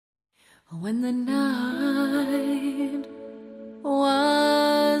When the night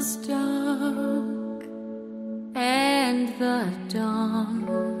was dark and the dawn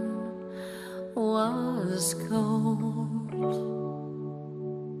was cold,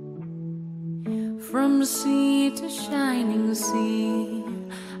 from sea to shining sea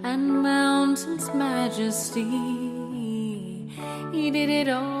and mountains' majesty, he did it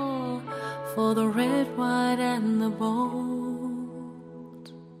all for the red, white, and the bold.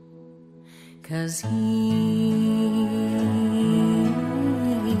 'Cause he's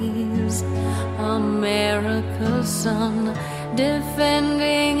America's son,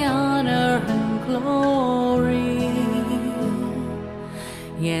 defending honor and glory.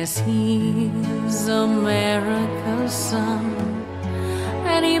 Yes, he's America's son,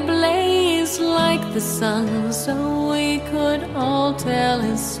 and he blazed like the sun so we could all tell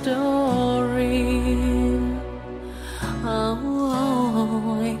his story.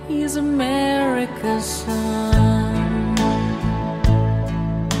 Oh, he's America's son.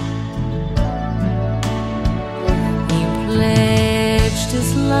 He pledged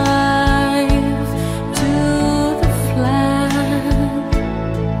his life to the flag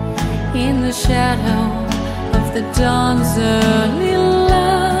in the shadow of the dawn's early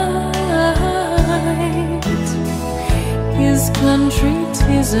light. His country,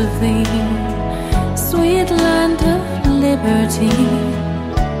 'tis of thee, sweet land of liberty,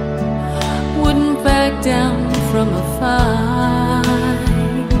 wouldn't back down from a fight.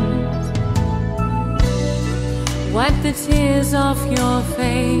 Wipe the tears off your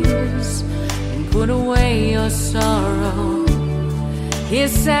face and put away your sorrow.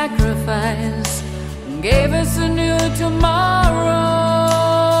 His sacrifice gave us a new tomorrow.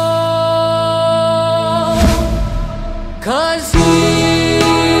 'Cause he